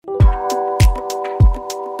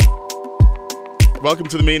Welcome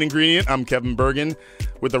to The Main Ingredient. I'm Kevin Bergen.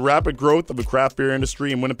 With the rapid growth of the craft beer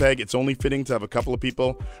industry in Winnipeg, it's only fitting to have a couple of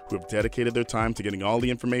people who have dedicated their time to getting all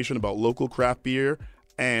the information about local craft beer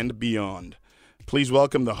and beyond. Please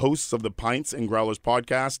welcome the hosts of the Pints and Growlers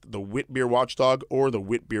podcast, the witbeer watchdog or the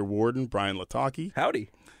witbeer warden, Bryan Lotocki.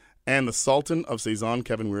 Howdy. And the salton of saison,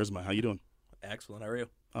 Kevin Weirsema. How you doing? Excellent. How are you?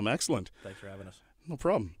 I'm excellent. Thanks for having us. No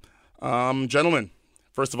problem. Gentlemen,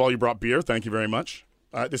 first of all, you brought beer. Thank you very much.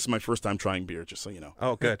 This is my first time trying beer, just so you know.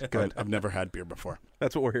 Oh, good, good. I've never had beer before.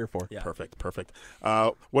 That's what we're here for. Yeah. Perfect.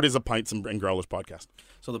 What is a Pints and Growlers podcast?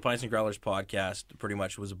 So the Pints and Growlers podcast pretty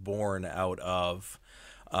much was born out of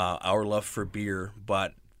our love for beer,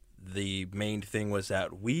 but the main thing was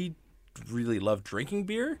that we really loved drinking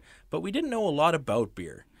beer, but we didn't know a lot about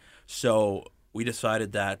beer. So we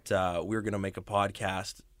decided that we were going to make a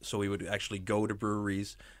podcast so we would actually go to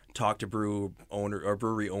breweries, talk to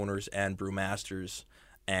brewery owners and brewmasters,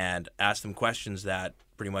 and ask them questions that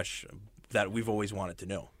we've always wanted to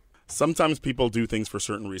know. Sometimes people do things for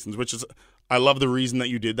certain reasons, which is, I love the reason that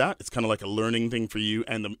you did that. It's kind of like a learning thing for you,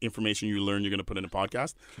 and the information you learn you're going to put in a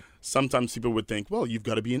podcast. Sometimes people would think, well, you've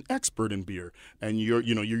got to be an expert in beer, and you're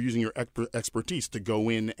using your expertise to go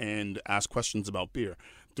in and ask questions about beer.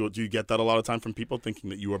 Do you get that a lot of time from people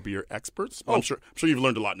thinking that you are beer experts? Well, I'm sure you've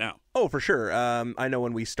learned a lot now. Oh, for sure. I know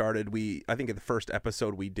when we started, I think in the first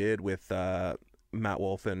episode we did with Matt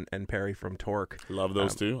Wolf and Perry from Torque. Love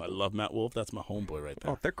those two. I love Matt Wolf. That's my homeboy right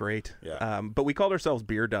there. Oh, they're great. Yeah. But we called ourselves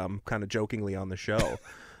Beer Dumb, kind of jokingly on the show.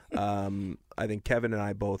 I think Kevin and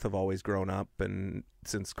I both have always grown up, and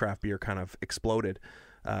since craft beer kind of exploded,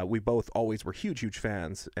 we both always were huge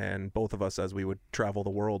fans, and both of us, as we would travel the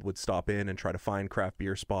world, would stop in and try to find craft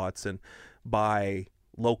beer spots and buy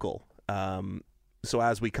local. So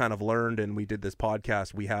as we kind of learned and we did this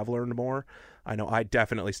podcast, we have learned more. I know I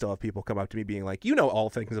definitely still have people come up to me being like, you know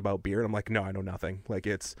all things about beer. And I'm like, no, I know nothing. Like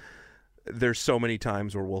there's so many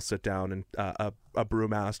times where we'll sit down and a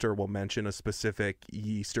brewmaster will mention a specific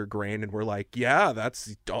yeast or grain, and we're like, yeah,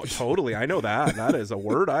 that's totally, I know that. That is a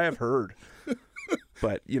word I have heard.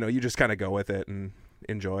 But, you just kind of go with it and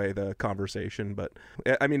enjoy the conversation. But,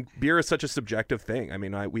 I mean, beer is such a subjective thing. I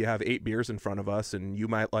mean, we have 8 beers in front of us, and you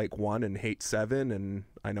might like 1 and hate 7. And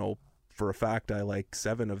I know for a fact I like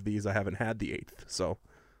 7 of these. I haven't had the 8th. So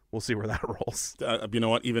we'll see where that rolls. You know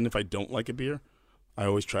what? Even if I don't like a beer, I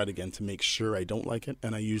always try it again to make sure I don't like it.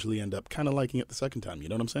 And I usually end up kind of liking it the second time. You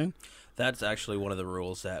know what I'm saying? That's actually one of the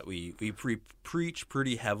rules that we preach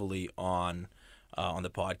pretty heavily on the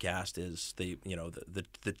podcast is the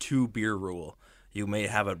 2 beer rule. You may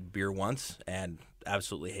have a beer once and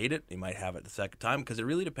absolutely hate it. You might have it the second time because it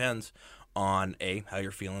really depends on how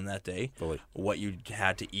you're feeling that day, Fully. What you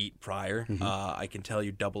had to eat prior. Mm-hmm. I can tell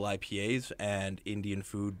you double IPAs and Indian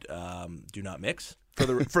food do not mix.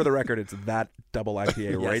 For the record, it's that double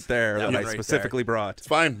IPA right there that I specifically brought. It's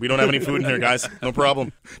fine. We don't have any food in here, guys. No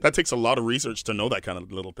problem. That takes a lot of research to know that kind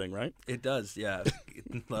of little thing, right? It does, yeah.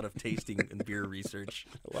 A lot of tasting and beer research.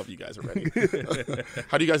 I love you guys already.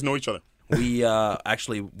 How do you guys know each other? We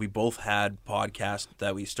we both had podcasts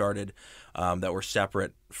that we started that were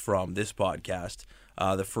separate from this podcast.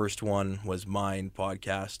 The first one was mine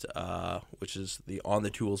podcast, which is the On the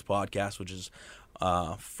Tools podcast, which is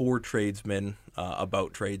for tradesmen,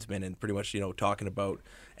 about tradesmen, and pretty much talking about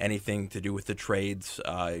anything to do with the trades.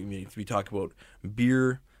 We talk about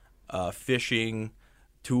beer, fishing,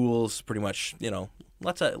 tools, pretty much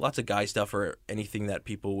lots of guy stuff or anything that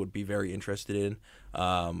people would be very interested in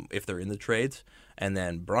if they're in the trades. And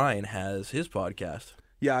then Bryan has his podcast.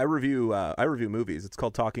 Yeah, I review movies. It's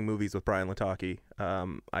called Talking Movies with Bryan Lotocki.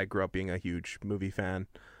 I grew up being a huge movie fan.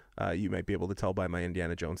 You might be able to tell by my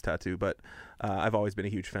Indiana Jones tattoo, but I've always been a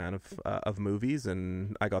huge fan of movies,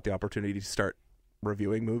 and I got the opportunity to start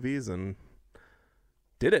reviewing movies and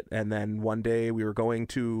did it. And then one day we were going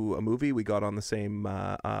to a movie. We got on the same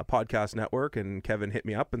podcast network, and Kevin hit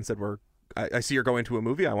me up and said, I see you're going to a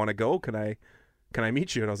movie. I want to go. Can I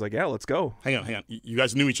meet you? And I was like, yeah, let's go. Hang on. You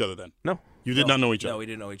guys knew each other then? No. You did not know each other? No, we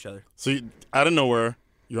didn't know each other. So out of nowhere,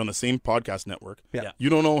 you're on the same podcast network. Yeah. You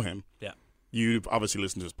don't know him. Yeah. You've obviously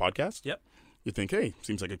listened to his podcast. Yep. You think, hey,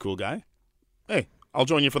 seems like a cool guy. Hey, I'll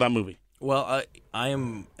join you for that movie. Well, I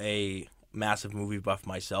am a massive movie buff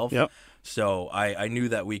myself. Yep. So I knew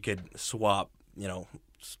that we could swap,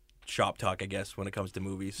 shop talk, I guess, when it comes to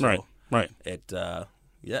movies. So Right. It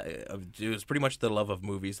was pretty much the love of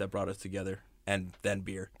movies that brought us together, and then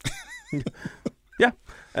beer. Yeah,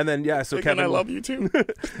 and then so Again, Kevin, I love you too.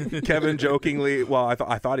 Kevin jokingly, well,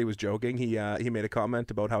 I thought he was joking. He made a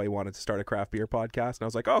comment about how he wanted to start a craft beer podcast, and I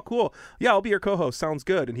was like, oh, cool. Yeah, I'll be your co-host. Sounds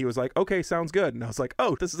good. And he was like, okay, sounds good. And I was like,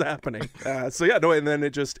 oh, this is happening. And then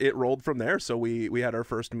it rolled from there. So we had our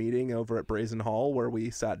first meeting over at Brazen Hall where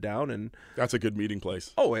we sat down, and That's a good meeting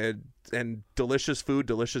place. oh, and delicious food,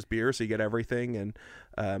 delicious beer, so you get everything.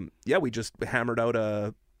 And we just hammered out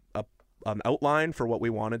an outline for what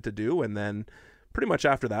we wanted to do, and then pretty much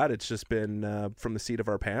after that, it's just been from the seat of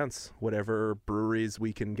our pants. Whatever breweries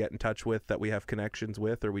we can get in touch with that we have connections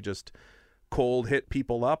with, or we just cold hit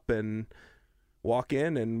people up and walk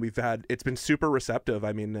in, and it's been super receptive.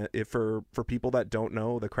 I mean, for people that don't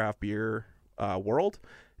know the craft beer world,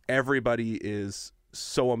 everybody is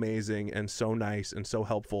so amazing and so nice and so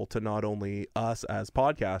helpful to not only us as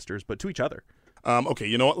podcasters, but to each other. Okay,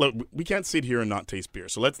 you know what? Look, we can't sit here and not taste beer.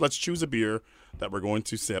 So let's choose a beer that we're going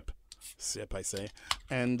to sip, I say,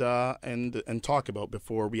 and talk about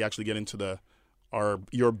before we actually get into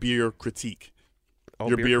your beer critique,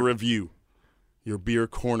 your beer review, your beer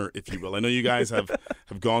corner, if you will. I know you guys have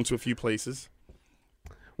gone to a few places.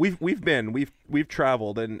 We've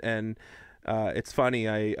traveled, and it's funny.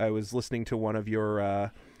 I was listening to one of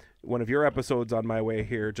your episodes on my way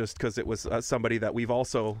here, just because it was somebody that we've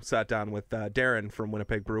also sat down with, Darren from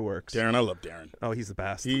Winnipeg Brew Works. Darren, I love Darren. Oh, he's the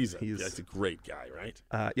best. He's a great guy, right?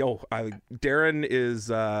 Darren is,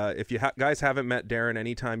 if you guys haven't met Darren,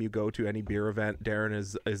 anytime you go to any beer event, Darren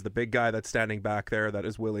is the big guy that's standing back there that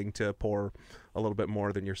is willing to pour a little bit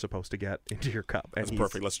more than you're supposed to get into your cup. And that's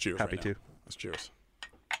perfect. Let's cheers. Happy to. Let's cheers.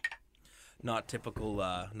 Not typical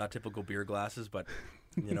beer glasses, but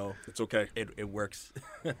you know, it's okay. It works.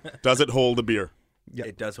 Does it hold the beer? Yep.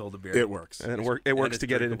 It does hold the beer. It works. And it works to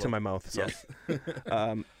get it into my mouth. So.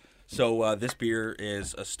 Yes. So this beer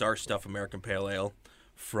is a Star Stuff American Pale Ale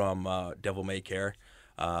from Devil May Care.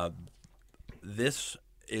 This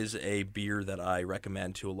is a beer that I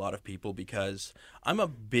recommend to a lot of people because I'm a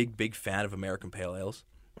big fan of American Pale Ales.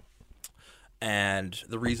 And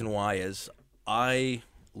the reason why is I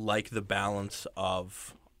like the balance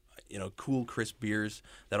of, cool, crisp beers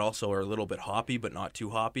that also are a little bit hoppy but not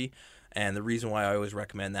too hoppy. And the reason why I always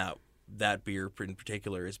recommend that beer in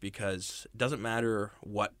particular is because it doesn't matter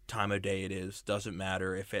what time of day it is, doesn't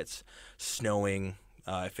matter if it's snowing,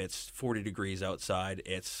 if it's 40 degrees outside,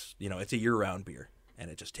 it's a year-round beer, and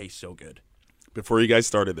it just tastes so good. Before you guys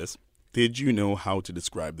started this, did you know how to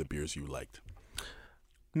describe the beers you liked?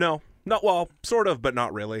 No. Not well, sort of, but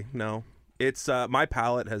not really. No. It's my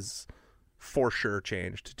palate has for sure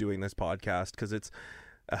changed doing this podcast because it's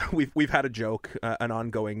we've had a joke, an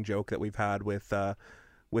ongoing joke that we've had with the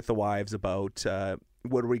wives about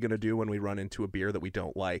what are we going to do when we run into a beer that we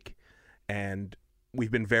don't like, and we've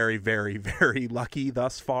been very, very, very lucky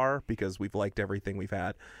thus far because we've liked everything we've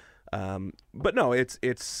had. But no, it's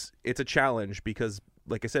a challenge because,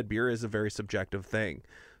 like I said, beer is a very subjective thing.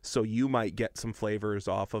 So you might get some flavors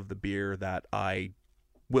off of the beer that I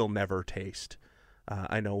will never taste.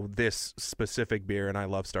 I know this specific beer, and I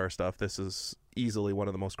love Star Stuff. This is easily one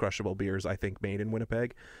of the most crushable beers I think made in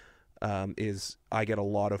Winnipeg. I get a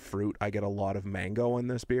lot of fruit. I get a lot of mango in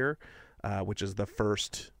this beer, which is the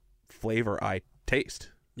first flavor I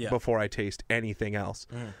taste before I taste anything else.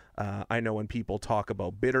 I know when people talk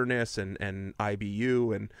about bitterness and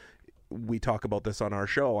IBU, and we talk about this on our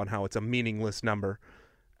show on how it's a meaningless number.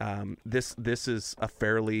 This is a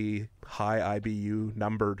fairly high IBU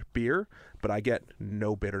numbered beer, but I get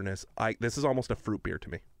no bitterness. This is almost a fruit beer to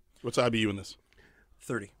me. What's IBU in this?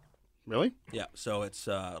 30. Really? Yeah. So it's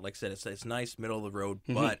like I said, it's nice, middle of the road,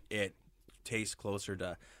 but it tastes closer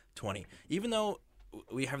to 20. Even though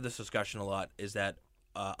we have this discussion a lot, is that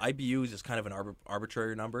IBUs is kind of an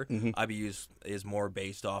arbitrary number. IBUs is more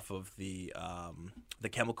based off of the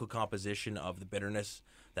chemical composition of the bitterness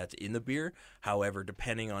that's in the beer. However,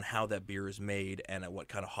 depending on how that beer is made and what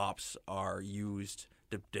kind of hops are used,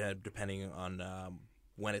 depending on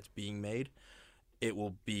when it's being made, it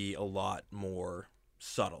will be a lot more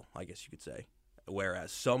subtle, I guess you could say.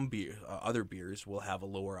 Whereas some other beers will have a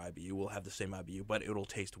lower IBU, will have the same IBU, but it'll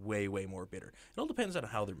taste way, way more bitter. It all depends on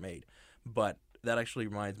how they're made. But that actually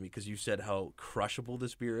reminds me, because you said how crushable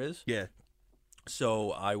this beer is. Yeah.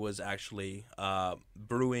 So I was actually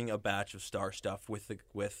brewing a batch of Star Stuff with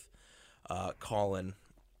Colin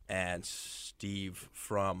and Steve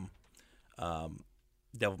from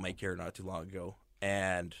Devil May Care not too long ago,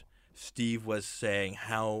 and Steve was saying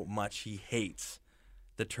how much he hates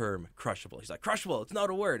the term crushable. He's like, crushable, it's not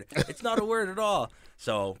a word. It's not a word at all.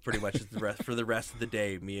 So pretty much for the rest of the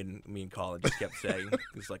day, me and Colin just kept saying,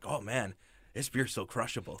 he's like, oh man, this beer's so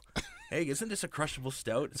crushable. Hey, isn't this a crushable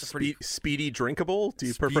stout? It's a pretty speedy drinkable. Do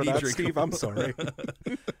you prefer that, drinkable. Steve? I'm sorry.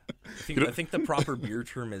 I think the proper beer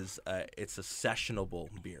term is it's a sessionable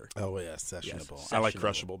beer. Oh, yeah, sessionable. Yes, I like sessionable.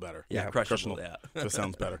 crushable better. Yeah, crushable. Yeah. That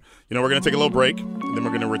sounds better. You know, we're going to take a little break, and then we're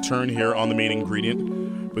going to return here on The Main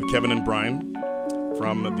Ingredient with Kevin and Bryan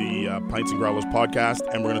from the Pints and Growlers podcast,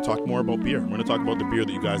 and we're going to talk more about beer. We're going to talk about the beer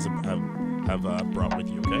that you guys have brought with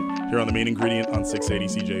you, okay? Here on The Main Ingredient on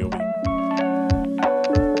 680 CJOB.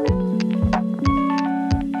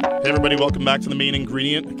 Hey everybody, welcome back to The Main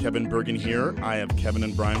Ingredient. Kevin Bergen here. I have Kevin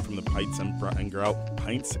and Bryan from the Pints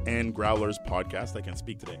and Growlers podcast. I can't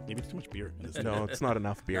speak today. Maybe it's too much beer in this. No, it's not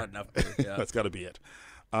enough beer. Not enough beer. Yeah. That's got to be it.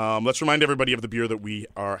 Let's remind everybody of the beer that we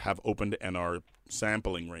have opened and are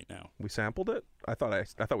sampling right now. We sampled it. I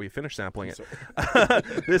thought we finished sampling it.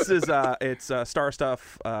 This is it's Star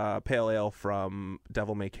Stuff Pale Ale from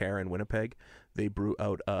Devil May Care in Winnipeg. They brew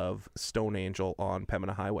out of Stone Angel on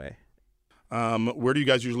Pembina Highway. Where do you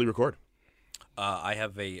guys usually record? I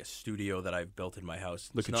have a studio that I've built in my house.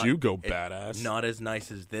 Look at you go, badass. Not as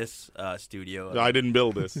nice as this studio. I didn't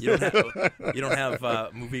build this. You don't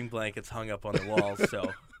have moving blankets hung up on the walls,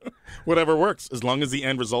 so whatever works, as long as the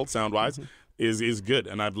end result sound-wise is good.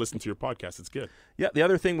 And I've listened to your podcast; it's good. Yeah, the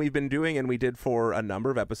other thing we've been doing, and we did for a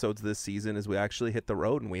number of episodes this season, is we actually hit the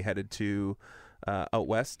road and we headed to out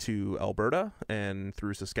west to Alberta and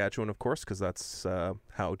through Saskatchewan, of course, because that's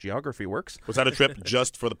how geography works. Was that a trip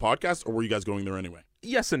just for the podcast, or were you guys going there anyway?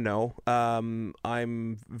 Yes and no.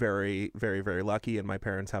 I'm very, very, very lucky, and my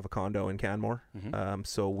parents have a condo in Canmore.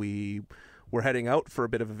 So we were heading out for a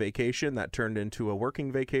bit of a vacation that turned into a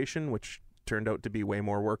working vacation, which turned out to be way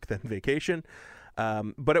more work than vacation.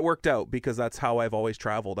 But it worked out because that's how I've always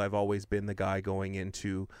traveled. I've always been the guy going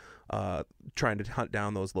into trying to hunt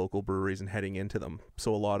down those local breweries and heading into them.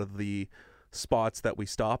 So a lot of the spots that we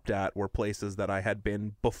stopped at were places that I had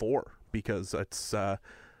been before because it's I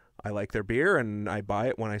like their beer and I buy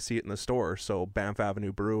it when I see it in the store. So Banff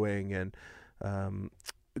Avenue Brewing and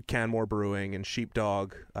Canmore Brewing and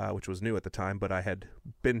Sheepdog, which was new at the time, but I had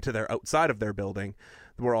been to their outside of their building,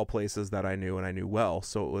 were all places that I knew and I knew well.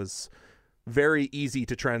 So it was very easy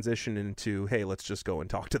to transition into, hey, let's just go and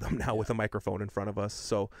talk to them now with a microphone in front of us.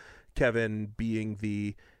 So Kevin, being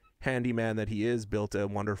the handyman that he is, built a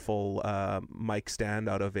wonderful mic stand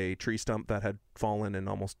out of a tree stump that had fallen and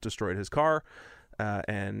almost destroyed his car.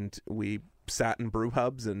 And we sat in brew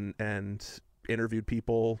hubs and interviewed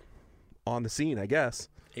people on the scene, I guess.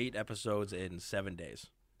 8 episodes in 7 days.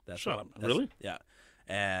 Really? Yeah.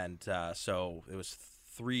 And so it was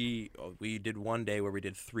 3. We did one day where we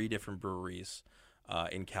did 3 different breweries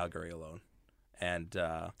in Calgary alone. And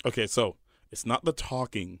okay, so it's not the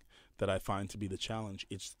talking that I find to be the challenge.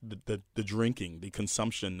 It's the drinking, the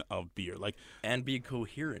consumption of beer, and be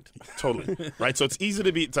coherent. Totally right. So it's easy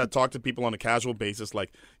to talk to people on a casual basis,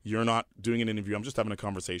 like you're not doing an interview. I'm just having a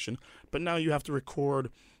conversation. But now you have to record,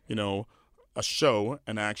 a show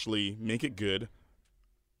and actually make it good.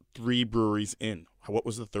 3 breweries in. What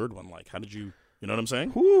was the third one like? How did you? You know what I'm saying?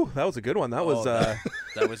 Whew, that was a good one. That was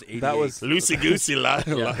 88. That was loosey goosey. Lot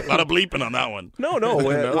of bleeping on that one. No.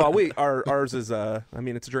 Well, ours is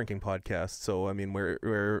it's a drinking podcast, so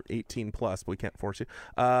we're 18 plus, but we can't force you.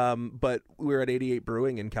 But we're at 88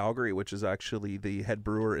 Brewing in Calgary, which is actually the head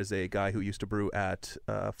brewer is a guy who used to brew at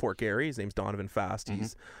Fort Garry. His name's Donovan Fast.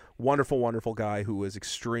 He's wonderful, wonderful guy who was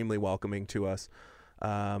extremely welcoming to us.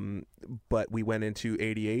 But we went into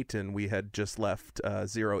 88 and we had just left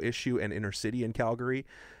Zero Issue and Inner City in Calgary,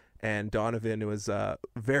 and Donovan was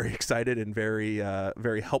very excited and very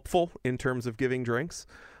very helpful in terms of giving drinks.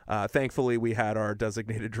 Thankfully we had our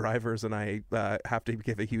designated drivers, and I have to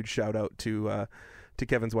give a huge shout out to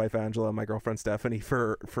Kevin's wife Angela and my girlfriend Stephanie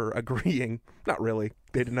for agreeing. Not really,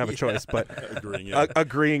 they didn't have a choice, but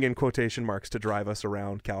agreeing in quotation marks to drive us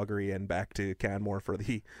around Calgary and back to Canmore for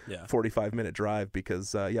the 45-minute drive,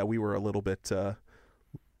 because we were a little bit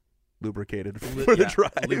lubricated for the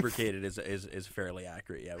drive. Lubricated is fairly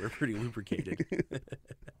accurate. Yeah, we're pretty lubricated.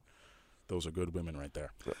 Those are good women right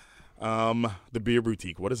there. The Beer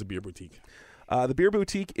Boutique. What is a beer boutique? The Beer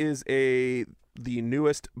Boutique is the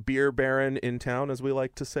newest beer baron in town, as we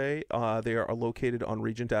like to say. They are located on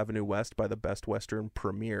Regent Avenue West by the Best Western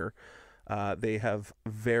Premier. They have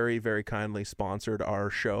very, very kindly sponsored our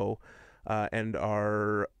show, and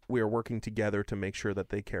we are working together to make sure that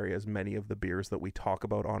they carry as many of the beers that we talk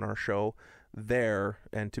about on our show there,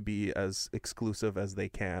 and to be as exclusive as they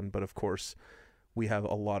can. But of course, we have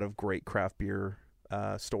a lot of great craft beer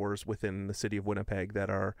stores within the city of Winnipeg that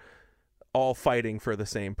are all fighting for the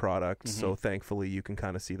same product. So thankfully you can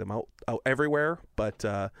kind of see them out everywhere. But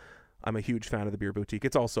I'm a huge fan of the Beer Boutique.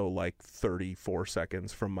 It's also like 34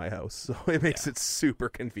 seconds from my house, so it makes it super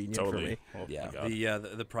convenient for me. Oh, Yeah,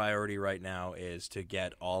 the priority right now is to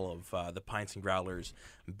get all of the Pints and Growlers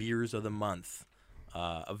beers of the month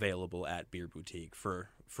available at Beer Boutique for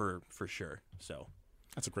sure. So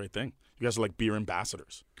that's a great thing. You guys are like beer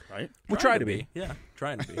ambassadors, right? We try to be. Yeah,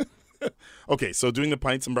 trying to be. Okay, so doing the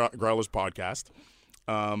Pints and Growlers podcast,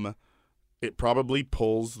 it probably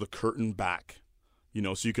pulls the curtain back,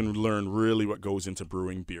 so you can learn really what goes into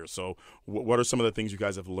brewing beer. So what are some of the things you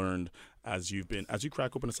guys have learned as you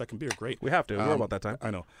crack open a second beer? Great. We have to. We're about that time.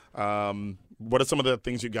 I know. What are some of the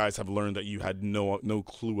things you guys have learned that you had no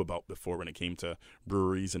clue about before when it came to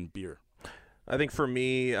breweries and beer? I think for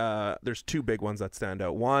me, there's two big ones that stand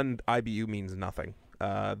out. One, IBU means nothing.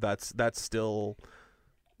 That's still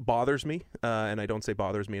bothers me, and I don't say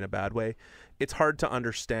bothers me in a bad way. It's hard to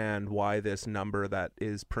understand why this number that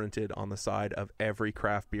is printed on the side of every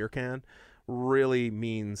craft beer can really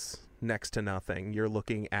means next to nothing. You're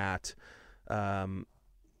looking at,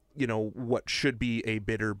 what should be a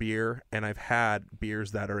bitter beer, and I've had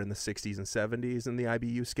beers that are in the 60s and 70s in the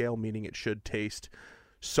IBU scale, meaning it should taste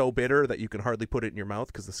so bitter that you can hardly put it in your mouth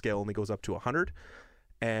because the scale only goes up to 100,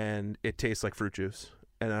 and it tastes like fruit juice.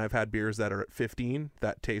 And I've had beers that are at 15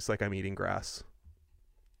 that taste like I'm eating grass.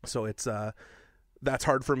 So it's that's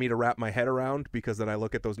hard for me to wrap my head around, because then I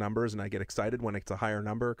look at those numbers and I get excited when it's a higher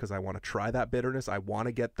number because I want to try that bitterness. I want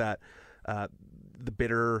to get that the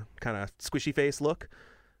bitter kind of squishy face look.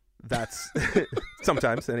 That's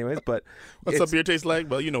sometimes anyways, but what's that beer taste like?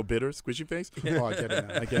 Well, bitter, squishy face. Oh, I get it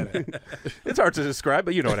now. I get it. It's hard to describe,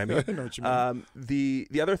 but you know what I mean. I know what you mean.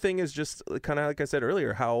 The other thing is just kind of like I said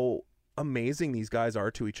earlier, how amazing these guys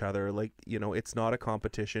are to each other. Like, it's not a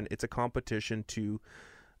competition. It's a competition to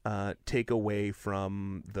take away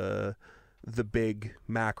from the big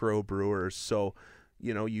macro brewers. So,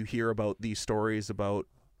 you hear about these stories about,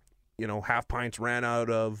 Half Pints ran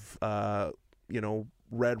out of,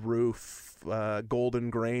 Red Roof, Golden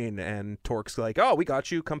Grain, and Torque's like, oh, we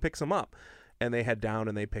got you, come pick some up. And they head down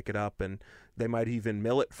and they pick it up, and they might even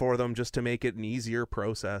mill it for them just to make it an easier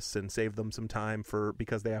process and save them some time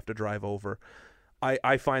because they have to drive over.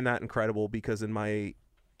 I find that incredible, because in my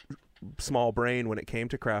small brain, when it came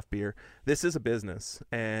to craft beer, this is a business,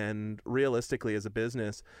 and realistically as a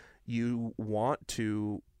business, you want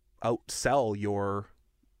to outsell your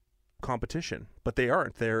competition, but they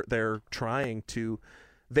aren't. They're trying to.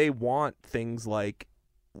 They want things like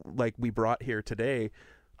we brought here today,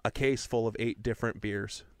 a case full of 8 different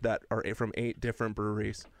beers that are from 8 different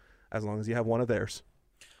breweries, as long as you have one of theirs.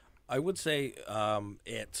 I would say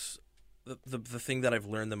it's the thing that I've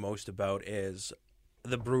learned the most about is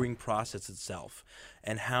the brewing process itself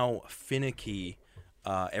and how finicky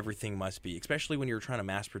everything must be, especially when you're trying to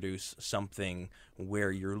mass produce something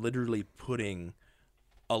where you're literally putting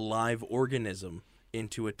a live organism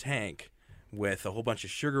into a tank with a whole bunch of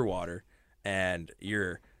sugar water, and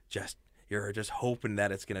you're just hoping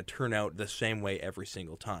that it's going to turn out the same way every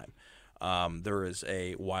single time. There is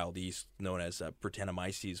a wild yeast known as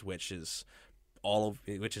Brettanomyces, which is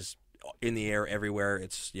in the air everywhere.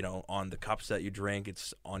 It's on the cups that you drink.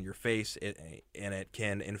 It's on your face, and it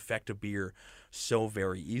can infect a beer so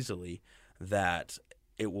very easily that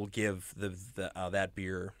it will give that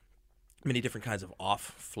beer many different kinds of off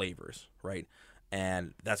flavors, right?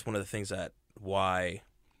 And that's one of the things that why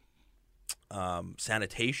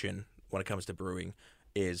sanitation when it comes to brewing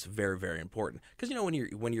is very, very important. Because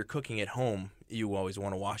when you're cooking at home, you always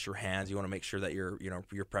want to wash your hands. You want to make sure that your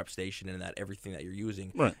prep station and that everything that you're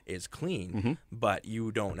using is clean. Mm-hmm. But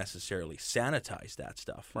you don't necessarily sanitize that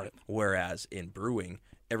stuff. Right. Whereas in brewing,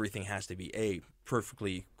 everything has to be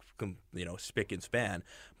perfectly spick and span.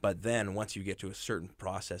 But then once you get to a certain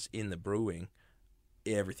process in the brewing,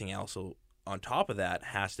 everything else on top of that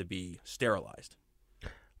has to be sterilized.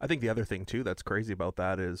 I think the other thing too that's crazy about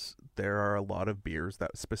that is there are a lot of beers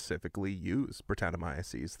that specifically use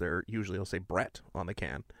Brettanomyces. They're usually, you'll say Brett on the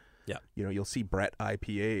can. Yeah. You'll see Brett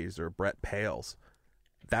IPAs or Brett Pales.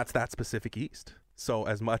 That's that specific yeast. So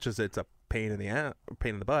as much as it's a pain in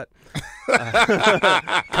the butt,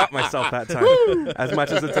 caught myself that time. As much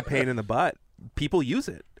as it's a pain in the butt, people use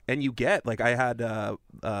it. And you get, like, I had a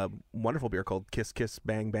wonderful beer called Kiss Kiss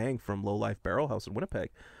Bang Bang from Low Life Barrel House in Winnipeg.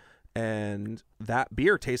 And that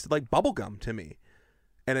beer tasted like bubblegum to me.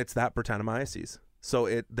 And it's that Brettanomyces. So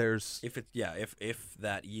if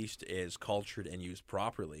that yeast is cultured and used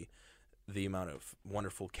properly, the amount of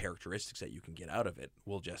wonderful characteristics that you can get out of it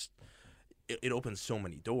will it opens so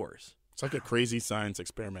many doors. It's like a crazy science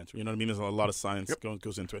experiment. You know what I mean? There's a lot of science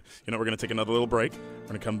goes into it. We're going to take another little break. We're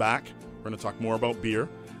going to come back. We're going to talk more about beer.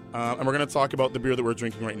 And we're going to talk about the beer that we're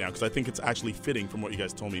drinking right now, because I think it's actually fitting from what you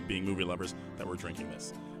guys told me, being movie lovers, that we're drinking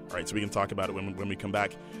this. All right, so we can talk about it when we come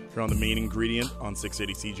back here on The Main Ingredient on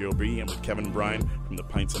 680 CJOB and with Kevin and Bryan from the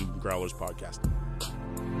Pints and Growlers podcast.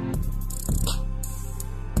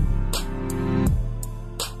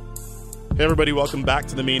 Hey everybody, welcome back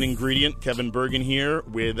to The Main Ingredient. Kevin Bergen here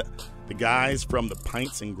with the guys from the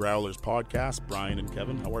Pints and Growlers podcast, Bryan and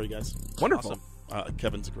Kevin. How are you guys? Wonderful. Awesome.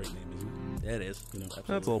 Kevin's a great name, isn't he? Yeah, it is. You know,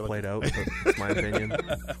 That's a little played out, but that's my opinion.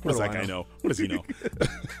 What does that guy know? What does he know?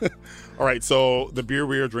 All right, so the beer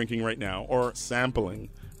we are drinking right now, or sampling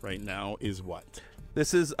right now, is what?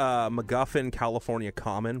 This is McGuffin California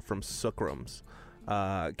Common from Sucrums.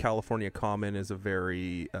 California Common is a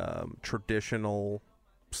very traditional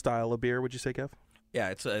style of beer, would you say, Kev? Yeah,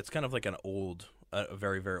 it's kind of like a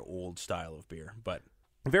very, very old style of beer, but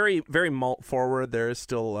Very, very malt forward. There is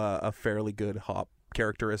still a fairly good hop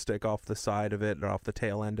characteristic off the side of it or off the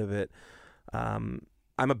tail end of it. I'm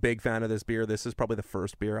a big fan of this beer. This is probably the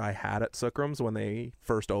first beer I had at Sucrums when they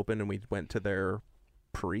first opened, and we went to their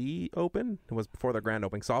pre-open. It was before their grand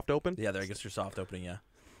opening, soft open. yeah, I guess your soft opening, yeah.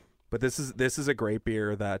 But this is a great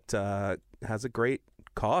beer that has a great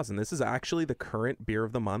cause, and this is actually the current beer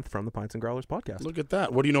of the month from the Pints and Growlers podcast. Look at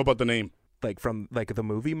that. What do you know about the name? Like from the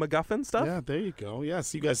movie MacGuffin stuff? Yeah, there you go.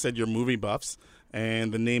 Yes, you guys said you're movie buffs,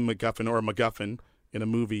 and the name MacGuffin or MacGuffin in a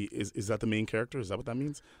movie, is that the main character? Is that what that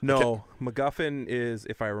means? No, MacGuffin is,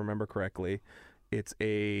 if I remember correctly, it's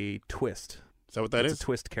a twist. Is that what that is? It's a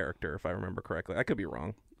twist character, if I remember correctly. I could be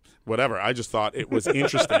wrong. Whatever. I just thought it was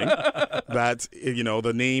interesting that,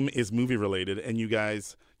 the name is movie related, and you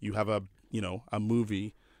guys, you have a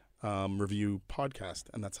movie review podcast,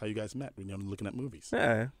 and that's how you guys met, looking at movies.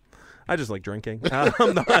 Yeah, I just like drinking.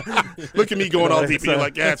 Look at me going all deep, and you're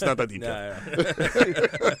like, yeah, it's not that deep.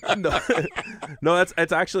 No,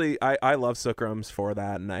 it's actually, I love Sucrums for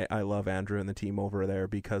that, and I love Andrew and the team over there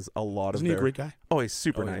because a lot Isn't of he their... a great guy? Oh, he's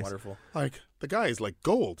super Oh, nice. Wonderful. Like, the guy is like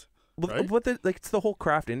gold. Right? But it's the whole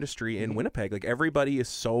craft industry in Winnipeg. Like, everybody is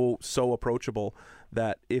so approachable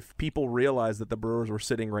that if people realize that the brewers were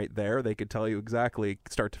sitting right there, they could tell you exactly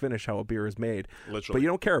start to finish how a beer is made. Literally. But you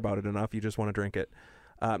don't care about it enough. You just want to drink it.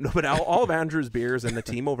 No, but all of Andrew's beers and the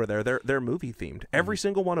team over there, they're movie themed. Every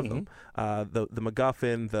single one of them. The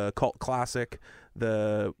MacGuffin, the Cult Classic,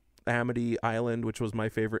 the Amity Island, which was my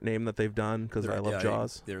favorite name that they've done because I love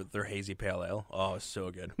Jaws. Their hazy pale ale. Oh, it's so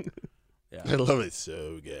good. Yeah, I love it.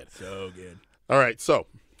 So good. so good. All right, so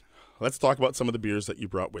let's talk about some of the beers that you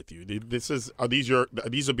brought with you. Are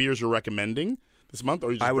these beers you're recommending this month?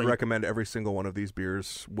 Or I would recommend every single one of these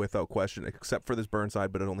beers without question, except for this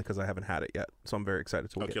Burnside, but only because I haven't had it yet. So I'm very excited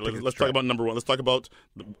to let's talk about number one. Let's talk about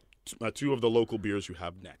two of the local beers you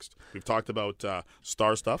have next. We've talked about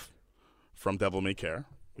Star Stuff from Devil May Care.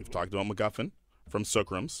 We've talked about MacGuffin from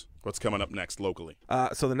Sucrums. What's coming up next locally?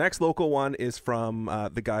 So the next local one is from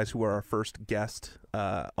the guys who are our first guest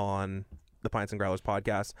on the Pints and Growlers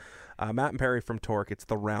podcast, Matt and Perry from Torque. It's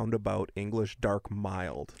the Roundabout English Dark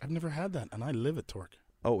Mild. I've never had that, and I live at Torque.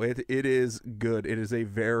 Oh, it is good. It is a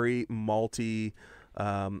very malty,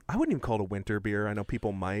 I wouldn't even call it a winter beer. I know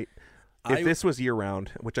people might. If this was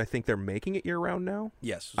year-round, which I think they're making it year-round now,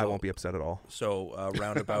 Yes, I won't be upset at all. So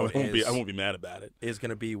Roundabout I won't be mad about it. is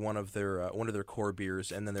going to be one of their core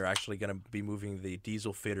beers, and then they're actually going to be moving the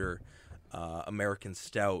Diesel Fitter American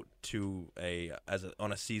Stout to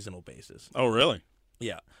on a seasonal basis. Oh, really?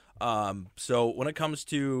 Yeah. So when it comes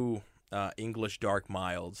to English dark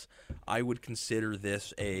milds, I would consider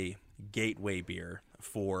this a gateway beer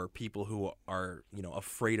for people who are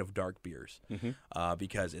afraid of dark beers,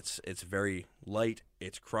 because it's very light,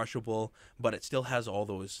 it's crushable, but it still has all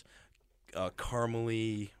those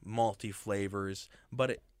caramely, malty flavors.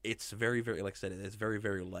 But it's very, very, like I said, it's very,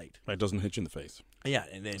 very light. It doesn't hit you in the face. Yeah,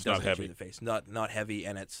 and it doesn't hit you in the face. Not heavy,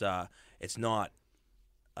 and it's not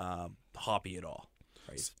hoppy at all.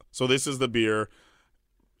 Right? So this is the beer.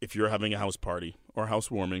 If you're having a house party or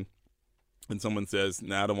housewarming, and someone says,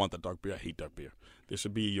 "Nah, I don't want that dark beer. I hate dark beer." This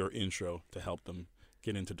should be your intro to help them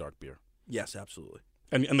get into dark beer. Yes, absolutely.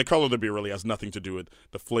 And the color of the beer really has nothing to do with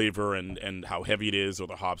the flavor and how heavy it is or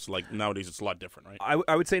the hops. Like nowadays, it's a lot different, right?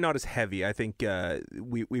 I would say not as heavy. I think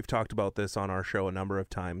we've talked about this on our show a number of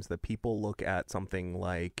times, that people look at something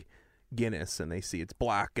like Guinness and they see it's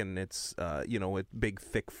black and it's a big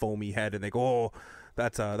thick foamy head, and they go, "Oh,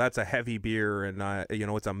 that's a heavy beer," and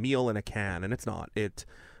it's a meal in a can, and it's not.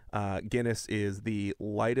 Guinness is the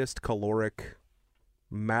lightest caloric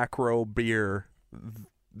macro beer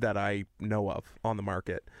that I know of on the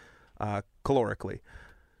market, calorically.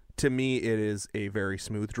 To me, it is a very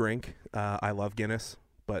smooth drink. I love Guinness,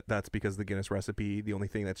 but that's because the Guinness recipe, the only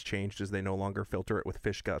thing that's changed is they no longer filter it with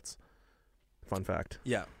fish guts. Fun fact.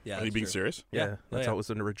 Yeah. Are you being serious? Yeah, that's how it was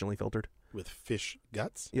originally filtered. With fish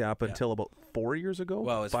guts? Yeah, up until about 4 years ago.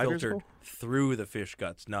 Well, it's 5 years filtered ago. through the fish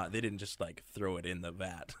guts. They didn't just like throw it in the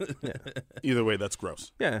vat. Yeah. Either way, that's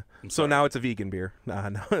gross. Yeah. So now it's a vegan beer,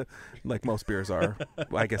 no, like most beers are.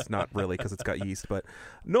 I guess not really because it's got yeast, but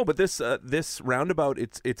no. But this roundabout,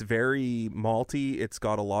 it's very malty. It's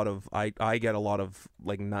got a lot of I get a lot of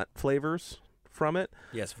like nut flavors from it.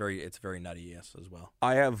 Yes, it's very nutty. Yes, as well.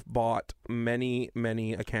 I have bought many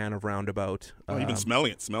a can of Roundabout. Even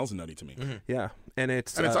smelling it smells nutty to me. Mm-hmm. Yeah, and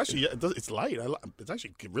it's actually it's light. It's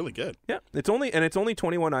actually really good. Yeah, it's only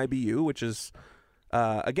 21 IBU, which is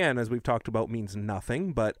again, as we've talked about, means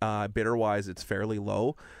nothing. But bitter wise, it's fairly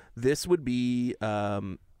low. This would be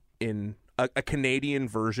in a Canadian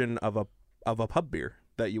version of a pub beer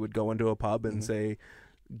that you would go into a pub and say,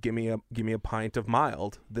 give me a pint of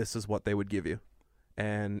mild. This is what they would give you.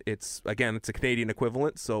 And it's a Canadian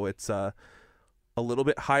equivalent, so it's a little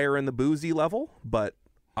bit higher in the boozy level, but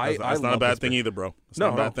That's not a bad thing either, bro. It's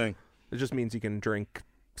not a bad thing. It just means you can drink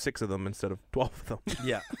 6 of them instead of 12 of them.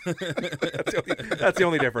 Yeah. That's the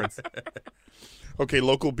only difference. Okay,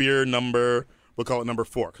 local beer number, we'll call it number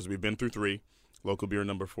 4 because we've been through 3. Local beer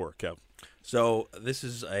number 4, Kev. So this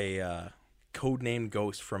is a codenamed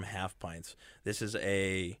Ghost from Half Pints. This is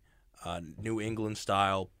a New England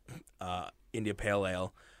style India Pale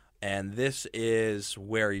Ale, and this is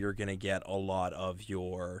where you're going to get a lot of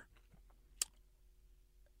your.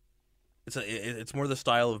 It's more the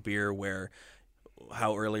style of beer where,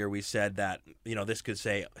 how earlier we said that this could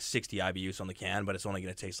say 60 IBUs on the can, but it's only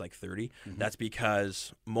going to taste like 30. Mm-hmm. That's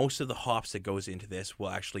because most of the hops that goes into this will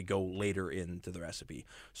actually go later into the recipe.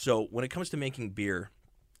 So when it comes to making beer,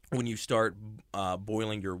 when you start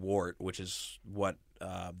boiling your wort, which is what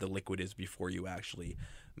the liquid is before you actually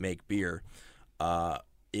make beer,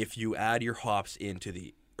 if you add your hops into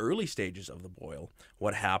the early stages of the boil,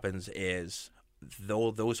 what happens is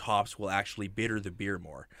those hops will actually bitter the beer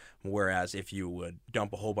more. Whereas if you would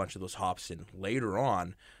dump a whole bunch of those hops in later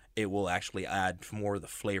on, it will actually add more of the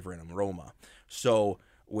flavor and aroma. So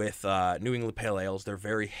with New England Pale Ales, they're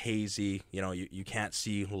very hazy. You can't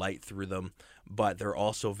see light through them, but they're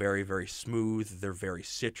also very, very smooth. They're very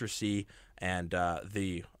citrusy, and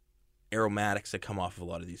the aromatics that come off of a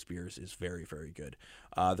lot of these beers is very, very good.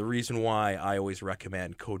 The reason why I always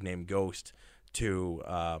recommend Codename Ghost to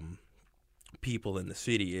people in the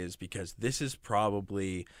city is because this is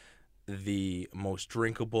probably the most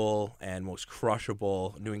drinkable and most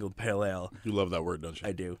crushable New England Pale Ale. You love that word, don't you?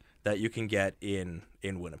 I do. That you can get in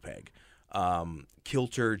Winnipeg.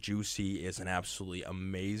 Kilter Juicy is an absolutely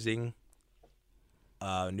amazing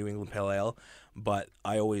New England Pale Ale, but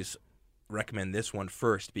I always recommend this one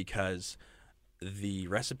first because the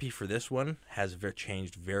recipe for this one has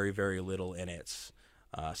changed very, very little in its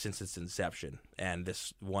since its inception, and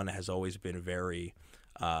this one has always been very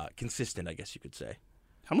consistent, I guess you could say.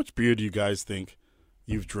 How much beer do you guys think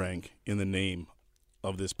you've drank in the name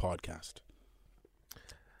of this podcast?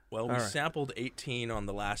 Well, we sampled 18 on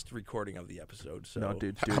the last recording of the episode. So No,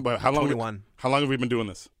 dude, How long? 21. How long have we been doing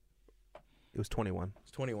this? It was 21.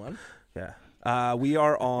 It's 21. Yeah. We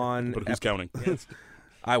are on. But who's counting?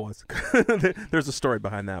 I was. There's a story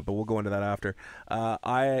behind that, but we'll go into that after.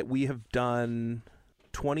 We have done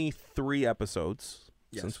 23 episodes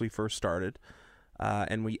since we first started,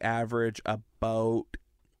 and we average about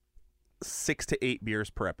 6 to 8 beers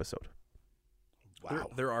per episode. Wow.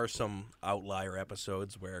 There are some outlier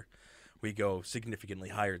episodes where we go significantly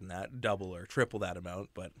higher than that, double or triple that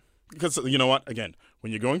amount. But because you know what? Again,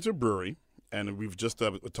 when you're going to a brewery, and we've just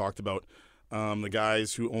talked about the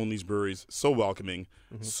guys who own these breweries, so welcoming,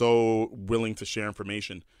 so willing to share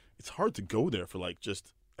information. It's hard to go there for like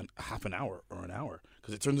just half an hour or an hour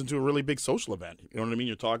because it turns into a really big social event. You know what I mean?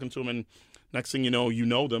 You're talking to them, and next thing you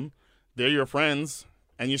know them. They're your friends,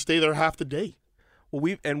 and you stay there half the day. Well,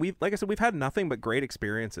 we've like I said, we've had nothing but great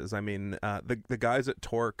experiences. I mean, the guys at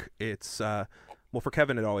Torque, it's well, for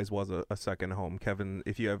Kevin, it always was a second home. Kevin,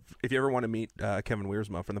 if you ever want to meet Kevin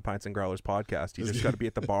Weirsema from the Pints and Growlers podcast, you just got to be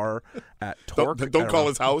at the bar at Torque. Don't call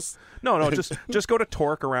his house. No, just go to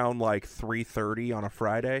Torque around like 3:30 on a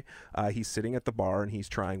Friday. He's sitting at the bar and he's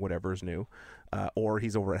trying whatever's new, or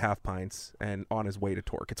he's over at Half Pints and on his way to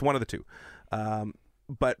Torque. It's one of the two.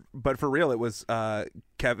 But for real, it was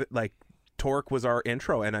Kevin. Like Torque was our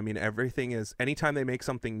intro, and I mean everything is. Anytime they make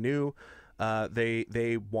something new,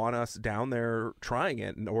 they want us down there trying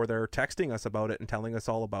it, or they're texting us about it and telling us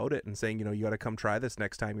all about it and saying, you got to come try this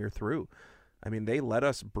next time you're through. I mean, they let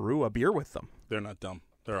us brew a beer with them. They're not dumb.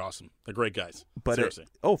 They're awesome. They're great guys. But Seriously.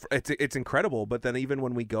 it's incredible. But then even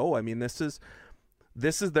when we go, I mean, this is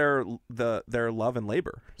their love and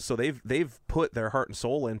labor. So they've put their heart and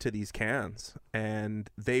soul into these cans, and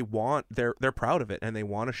they're proud of it, and they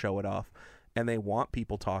want to show it off, and they want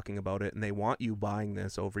people talking about it, and they want you buying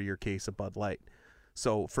this over your case of Bud Light.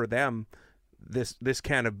 So for them, this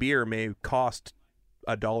can of beer may cost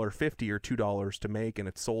 $1.50 or $2 to make, and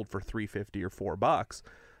it's sold for $3.50 or $4.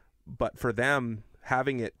 But for them,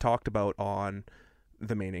 having it talked about on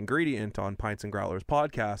the main ingredient on Pints and Growlers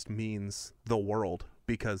podcast means the world,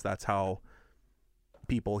 because that's how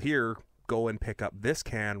people here go and pick up this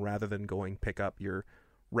can rather than going pick up your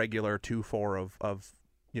regular 2.4 of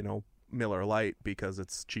Miller Lite, because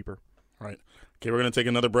it's cheaper. All right. Okay, we're going to take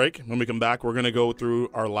another break. When we come back, we're going to go through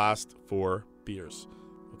our last 4 beers.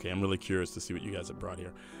 Okay, I'm really curious to see what you guys have brought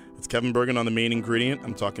here. It's Kevin Bergen on the main ingredient.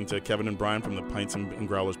 I'm talking to Kevin and Bryan from the Pints and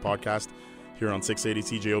Growlers podcast here on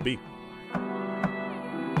 680 CJOB.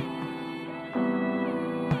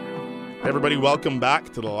 Hey everybody, welcome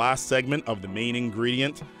back to the last segment of the main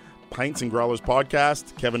ingredient, Pints and Growlers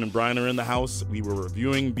podcast. Kevin and Bryan are in the house. We were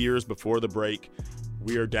reviewing beers before the break.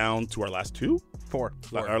 We are down to our last 2? 4.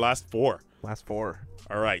 Our last 4. Last 4.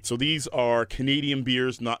 All right, so these are Canadian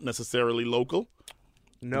beers, not necessarily local.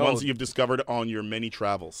 No. The ones that you've discovered on your many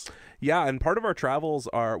travels. Yeah, and part of our travels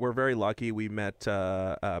we're very lucky. We met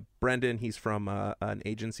Brendan. He's from an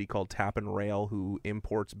agency called Tap and Rail, who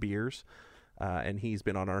imports beers. And he's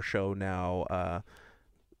been on our show now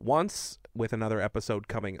once, with another episode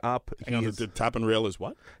coming up. The Tap and Rail is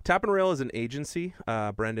what? Tap and Rail is an agency.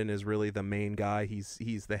 Brendan is really the main guy.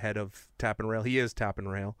 He's the head of Tap and Rail. He is Tap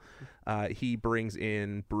and Rail. He brings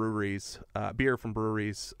in breweries, beer from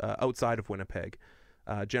breweries outside of Winnipeg.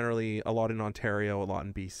 Generally, a lot in Ontario, a lot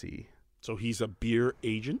in BC. So he's a beer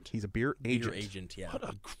agent? He's a beer agent. Beer agent, yeah. What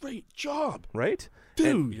a great job. Right? Dude.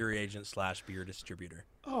 And beer agent / beer distributor.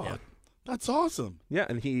 Oh, yeah. That's awesome. Yeah,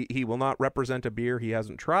 and he will not represent a beer he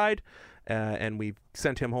hasn't tried. And we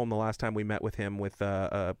sent him home the last time we met with him with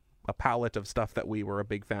a palette of stuff that we were a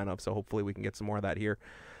big fan of. So hopefully we can get some more of that here.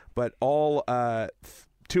 But all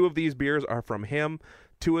 2 of these beers are from him.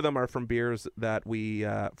 2 of them are from beers that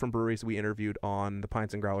from breweries we interviewed on the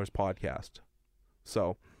Pints and Growlers podcast.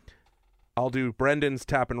 So I'll do Brendan's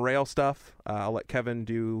Tap and Rail stuff. I'll let Kevin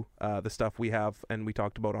do the stuff we have and we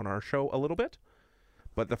talked about on our show a little bit.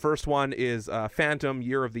 But the first one is Phantom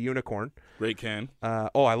Year of the Unicorn. Great can. I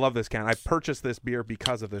love this can. I purchased this beer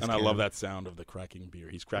because of this And can. I love that sound of the cracking beer.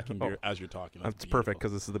 He's cracking beer as you're talking. That's perfect,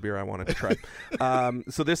 because this is the beer I wanted to try.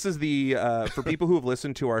 So this is the, for people who have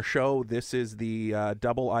listened to our show, this is the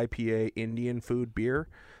double IPA Indian food beer.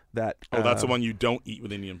 That's the one you don't eat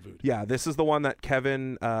with Indian food. Yeah, this is the one that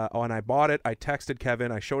Kevin, when I bought it, I texted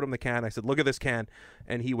Kevin, I showed him the can, I said, look at this can,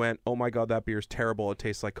 and he went, oh my God, that beer's terrible, it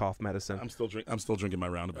tastes like cough medicine. I'm still drinking my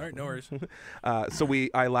roundabout. All right, no worries. So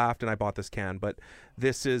I laughed and I bought this can, but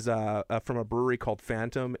this is from a brewery called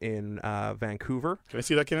Phantom in Vancouver. Can I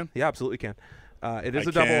see that can? Yeah, absolutely can. It is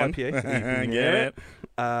a double IPA. You can get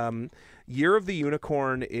it. Year of the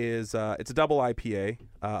Unicorn is it's a double IPA.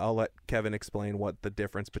 I'll let Kevin explain what the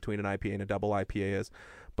difference between an IPA and a double IPA is,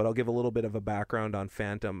 but I'll give a little bit of a background on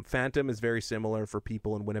Phantom. Phantom is very similar for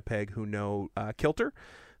people in Winnipeg who know Kilter.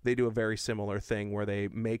 They do a very similar thing where they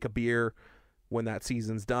make a beer. When that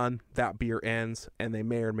season's done, that beer ends, and they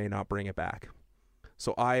may or may not bring it back.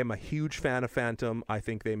 So I am a huge fan of Phantom. I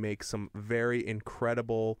think they make some very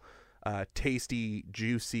incredible, tasty,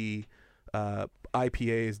 juicy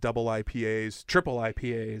IPAs, double IPAs, triple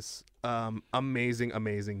IPAs,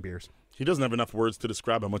 amazing beers. He doesn't have enough words to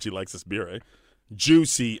describe how much he likes this beer, eh?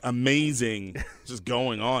 Juicy, amazing, just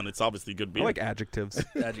going on. It's obviously good beer. I like adjectives.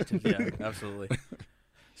 Adjectives, yeah, absolutely.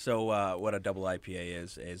 So what a double IPA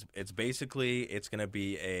is it's basically, it's going to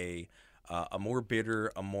be a more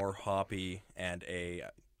bitter, a more hoppy, and an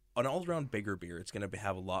all-around bigger beer. It's going to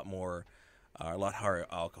have a lot higher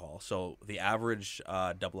alcohol. So the average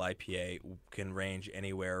double IPA can range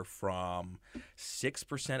anywhere from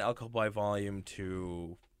 6% alcohol by volume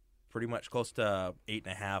to pretty much close to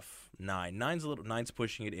 8.5, 9. Nine's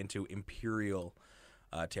pushing it into imperial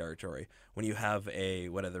territory. When you have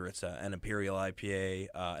whether it's an imperial IPA,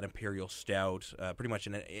 an imperial stout, pretty much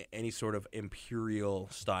any sort of imperial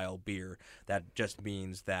style beer, that just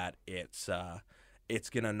means that it's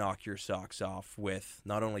going to knock your socks off with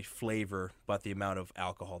not only flavor, but the amount of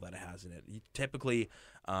alcohol that it has in it. Typically,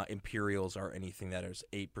 Imperials are anything that is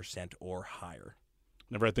 8% or higher.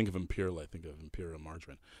 Whenever I think of Imperial, I think of Imperial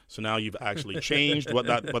margarine. So now you've actually changed what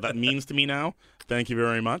that means to me now. Thank you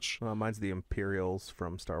very much. Mine's the Imperials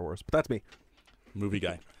from Star Wars, but that's me. Movie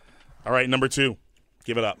guy. All right, number 2.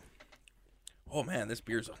 Give it up. oh man, this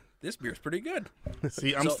beer's pretty good.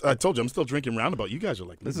 See, I told you, I'm still drinking Roundabout. You guys are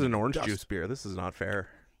like, This is an orange juice beer. This is not fair.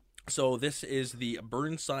 So this is the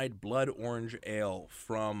Burnside Blood Orange Ale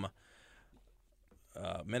from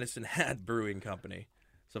Medicine Hat Brewing Company.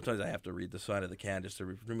 Sometimes I have to read the side of the can just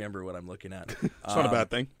to remember what I'm looking at. It's not a bad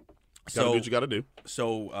thing. You gotta do what you gotta do.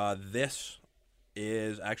 So this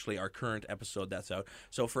is actually our current episode that's out.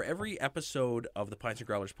 So for every episode of the Pints and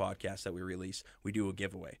Growlers podcast that we release, we do a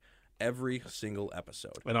giveaway. Every single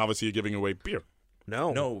episode. And obviously you're giving away beer.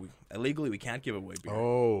 No, illegally we can't give away beer.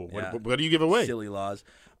 Oh, Yeah. what do you give away? Silly laws.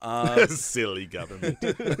 Silly government.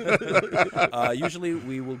 Usually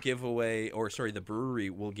we will give away, the brewery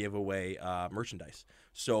will give away merchandise.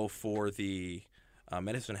 So for the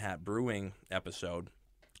Medicine Hat Brewing episode,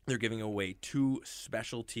 they're giving away 2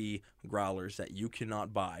 specialty growlers that you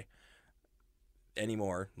cannot buy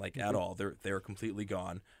anymore, at all. They're completely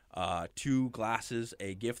gone. 2 glasses,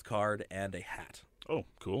 a gift card, and a hat. Oh,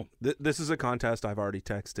 cool. This is a contest. I've already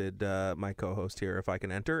texted my co-host here if I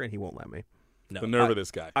can enter, and he won't let me. No. The nerve of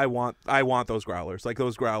this guy. I want those growlers. Like,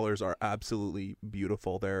 those growlers are absolutely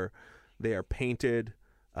beautiful. They are painted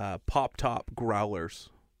pop top growlers.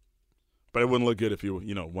 But it wouldn't look good if you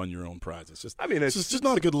won your own prize. It's just, it's just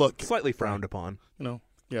not a good look. Slightly frowned upon.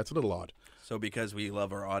 Yeah, it's a little odd. So because we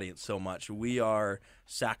love our audience so much, we are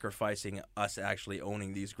sacrificing us actually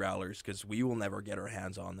owning these growlers because we will never get our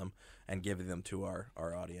hands on them and give them to our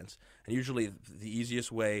audience. And usually the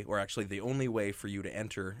easiest way, or actually the only way for you to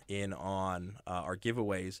enter in on our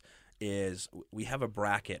giveaways is we have a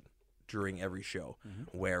bracket during every show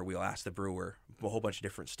where we'll ask the brewer a whole bunch of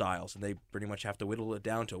different styles, and they pretty much have to whittle it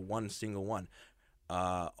down to one single one.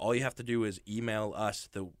 All you have to do is email us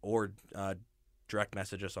or direct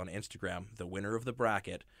message us on Instagram, the winner of the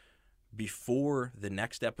bracket, before the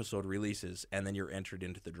next episode releases, and then you're entered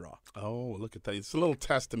into the draw. Oh, look at that. It's a little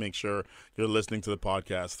test to make sure you're listening to the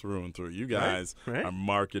podcast through and through. You guys are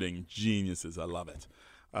marketing geniuses. I love it.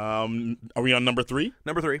 Are we on number 3?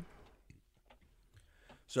 Number 3.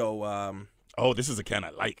 So, this is a can I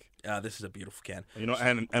like. this is a beautiful can.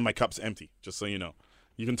 And my cup's empty, just so you know.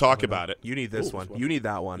 You can talk about it. You need this one. You need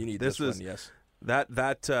that one. You need this one, yes.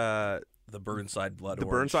 The Burnside Blood Orange. The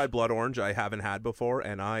Burnside Blood Orange I haven't had before,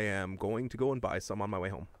 and I am going to go and buy some on my way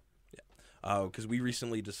home. Yeah, because we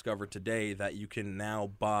recently discovered today that you can now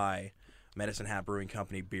buy Medicine Hat Brewing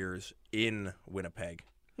Company beers in Winnipeg.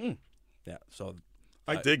 Yeah, so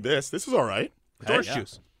I dig this. This is all right. It's orange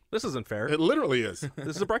juice. This isn't fair. It literally is.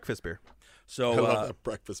 This is a breakfast beer. So I love that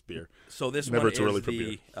breakfast beer. So this Never one too early is for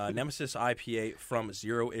the Nemesis IPA from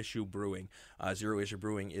Zero Issue Brewing. Zero Issue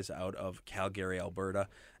Brewing is out of Calgary, Alberta,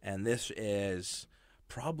 and this is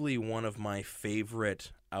probably one of my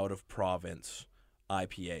favorite out of province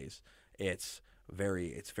IPAs. It's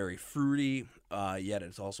very fruity, yet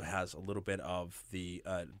it also has a little bit of the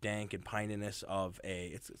dank and pininess of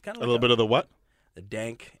it's kind of A little bit of the what? The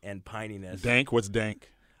dank and pininess. Dank. What's dank?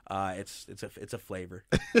 It's a flavor.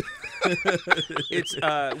 It's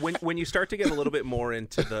when you start to get a little bit more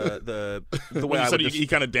into the way When I you said would he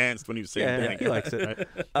kind of danced when he was saying dank. he likes it.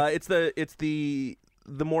 It's the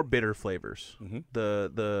more bitter flavors.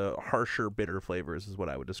 The harsher bitter flavors is what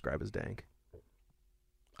I would describe as dank.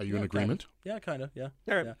 Are you in agreement? Yeah, kind of. Yeah.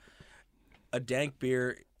 All right. Yeah. A dank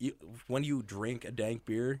beer. When you drink a dank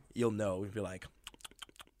beer, you'll know. You'll be like,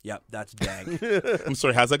 "Yep, that's dank." I'm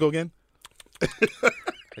sorry. How's that go again? I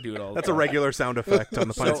do it all. That's a regular sound effect on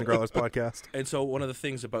the Pints and Growlers podcast. And so one of the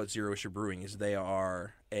things about Zero Issue Brewing is they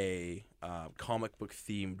are a comic book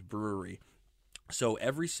themed brewery. So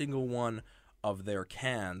every single one of their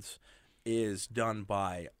cans is done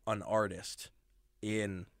by an artist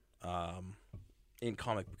in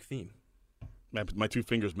comic book theme. Man, my 2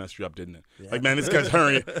 fingers messed you up, didn't it? Yeah. Like, man, this guy's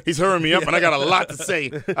hurrying me up, and I got a lot to say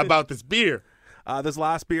about this beer. This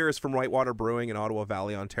last beer is from Whitewater Brewing in Ottawa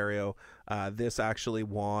Valley, Ontario. This actually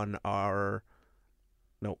won our...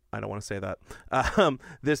 No, I don't want to say that.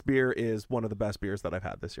 This beer is one of the best beers that I've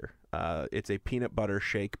had this year. It's a peanut butter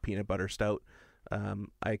shake, peanut butter stout.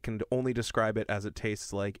 I can only describe it as it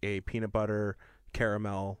tastes like a peanut butter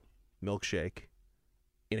caramel milkshake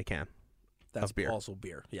in a can. That's of beer. also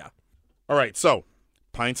beer. Yeah. All right, so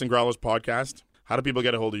Pints and Growlers podcast. How do people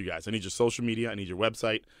get a hold of you guys? I need your social media. I need your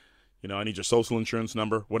website. I need your social insurance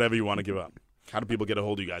number, whatever you want to give up. How do people get a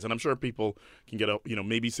hold of you guys? And I'm sure people can get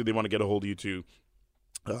maybe say they want to get a hold of you to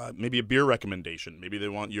maybe a beer recommendation. Maybe they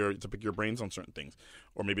want to pick your brains on certain things.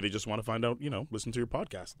 Or maybe they just want to find out, listen to your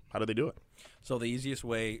podcast. How do they do it? So the easiest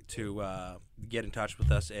way to get in touch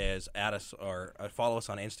with us is add us or follow us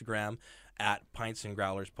on Instagram at Pints and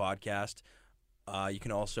Growlers Podcast. You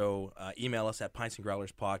can also email us at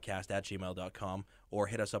pintsandgrowlerspodcast@gmail.com, or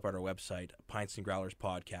hit us up at our website,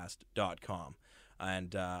 pintsandgrowlerspodcast.com.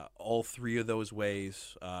 And all three of those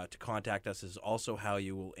ways to contact us is also how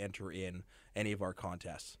you will enter in any of our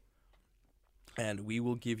contests. And we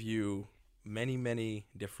will give you many, many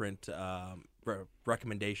different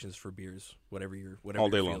recommendations for beers, whatever you're feeling. All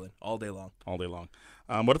day long. All day long.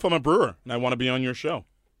 What if I'm a brewer and I want to be on your show?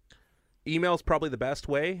 Email's probably the best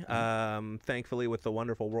way. Thankfully, with the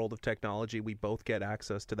wonderful world of technology, we both get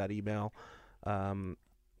access to that email.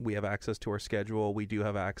 We have access to our schedule. We do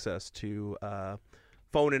have access to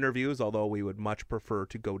phone interviews, although we would much prefer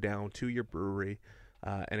to go down to your brewery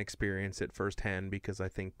and experience it firsthand, because I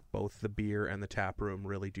think both the beer and the tap room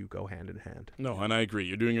really do go hand in hand. No, and I agree.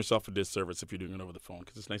 You're doing yourself a disservice if you're doing it over the phone,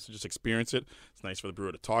 because it's nice to just experience it. It's nice for the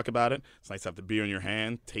brewer to talk about it. It's nice to have the beer in your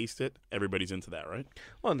hand, taste it. Everybody's into that, right?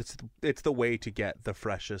 Well, it's the way to get the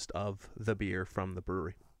freshest of the beer from the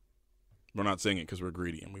brewery. We're not saying it because we're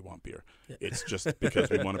greedy and we want beer. Yeah. It's just because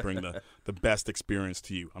we want to bring the best experience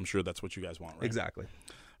to you. I'm sure that's what you guys want, right? Exactly.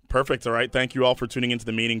 Perfect. All right. Thank you all for tuning into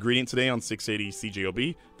the main ingredient today on 680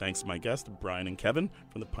 CJOB. Thanks to my guests, Bryan and Kevin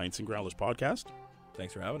from the Pints and Growlers podcast.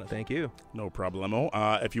 Thanks for having us. Thank you. No problemo.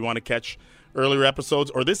 If you want to catch earlier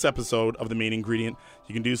episodes or this episode of the main ingredient,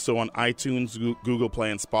 you can do so on iTunes, Google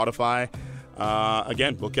Play, and Spotify.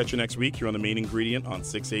 Again, we'll catch you next week here on the main ingredient on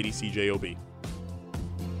 680 CJOB.